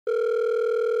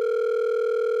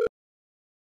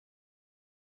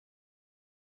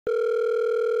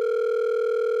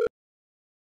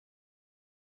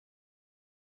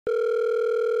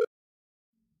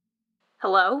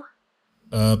Hello?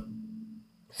 Uh,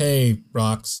 hey,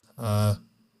 Rox.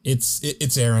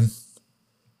 It's Aaron.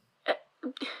 Uh,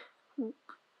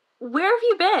 Where have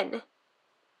you been?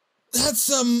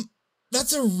 That's,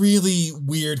 that's a really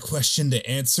weird question to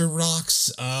answer,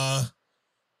 Rox.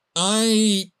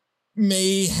 I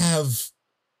may have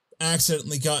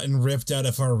accidentally gotten ripped out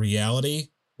of our reality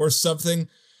or something.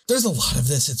 There's a lot of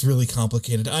this, it's really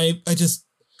complicated. I'm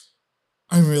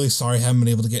really sorry I haven't been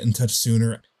able to get in touch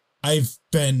sooner. I've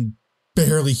been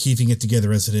barely keeping it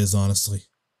together as it is, honestly.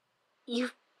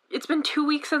 You've. It's been 2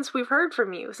 weeks since we've heard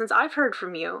from you, since I've heard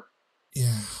from you.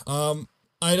 Yeah,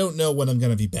 I don't know when I'm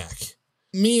gonna be back.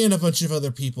 Me and a bunch of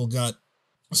other people got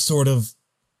sort of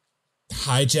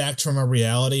hijacked from our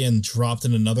reality and dropped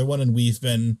in another one, and we've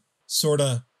been sort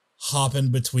of hopping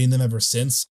between them ever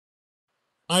since.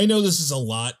 I know this is a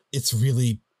lot.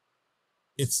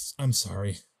 I'm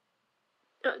sorry.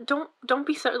 Don't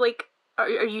be so, like, are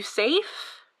you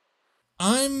safe?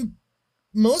 I'm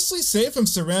mostly safe. I'm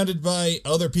surrounded by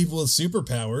other people with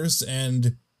superpowers,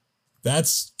 and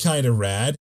that's kind of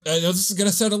rad. I know this is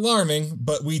gonna sound alarming,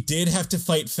 but we did have to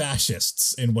fight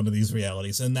fascists in one of these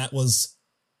realities, and that was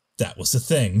the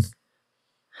thing.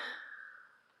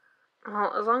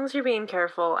 Well, as long as you're being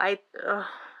careful, I'm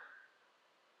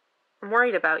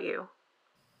worried about you.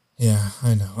 Yeah,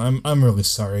 I know. I'm really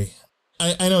sorry.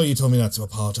 I know you told me not to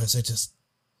apologize.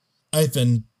 I've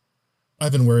been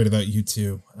I've been worried about you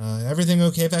too. Everything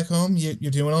okay back home?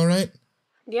 You're doing all right?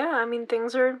 Yeah, I mean,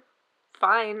 things are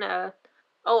fine. I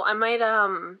might,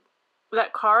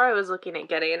 that car I was looking at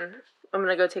getting, I'm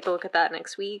gonna go take a look at that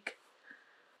next week.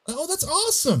 Oh, that's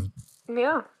awesome.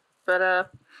 Yeah, but,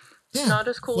 Yeah. not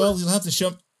as cool Well, as. you'll have to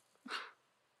show.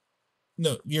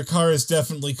 No, your car is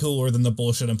definitely cooler than the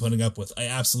bullshit I'm putting up with. I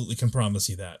absolutely can promise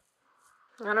you that.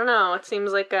 I don't know, it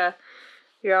seems like,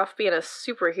 you're off being a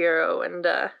superhero, and,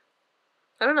 I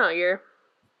don't know, you're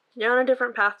on a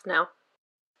different path now.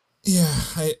 Yeah,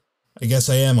 I guess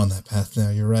I am on that path now.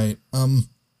 You're right.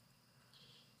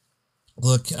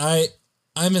 Look, I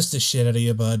missed the shit out of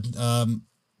you, bud.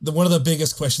 One of the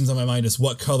biggest questions on my mind is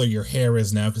what color your hair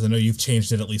is now, because I know you've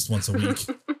changed it at least once a week.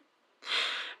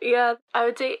 Yeah, I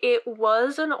would say it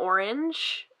was an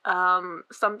orange.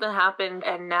 Something happened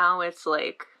and now it's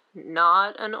like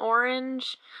not an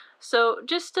orange. So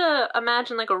just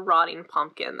imagine like a rotting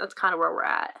pumpkin. That's kind of where we're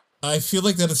at. I feel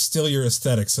like that is still your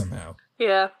aesthetic somehow.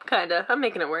 Yeah, kinda. I'm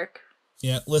making it work.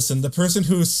 Yeah, listen, the person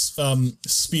whose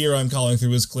spear I'm calling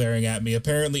through is glaring at me.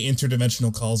 Apparently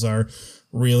interdimensional calls are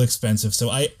real expensive, so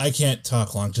I can't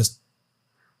talk long. Just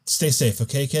stay safe,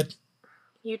 okay, kid?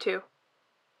 You too.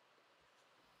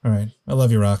 Alright, I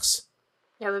love you, Rox.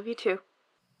 I love you too.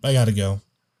 I gotta go.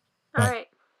 Bye. Alright.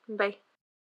 Bye.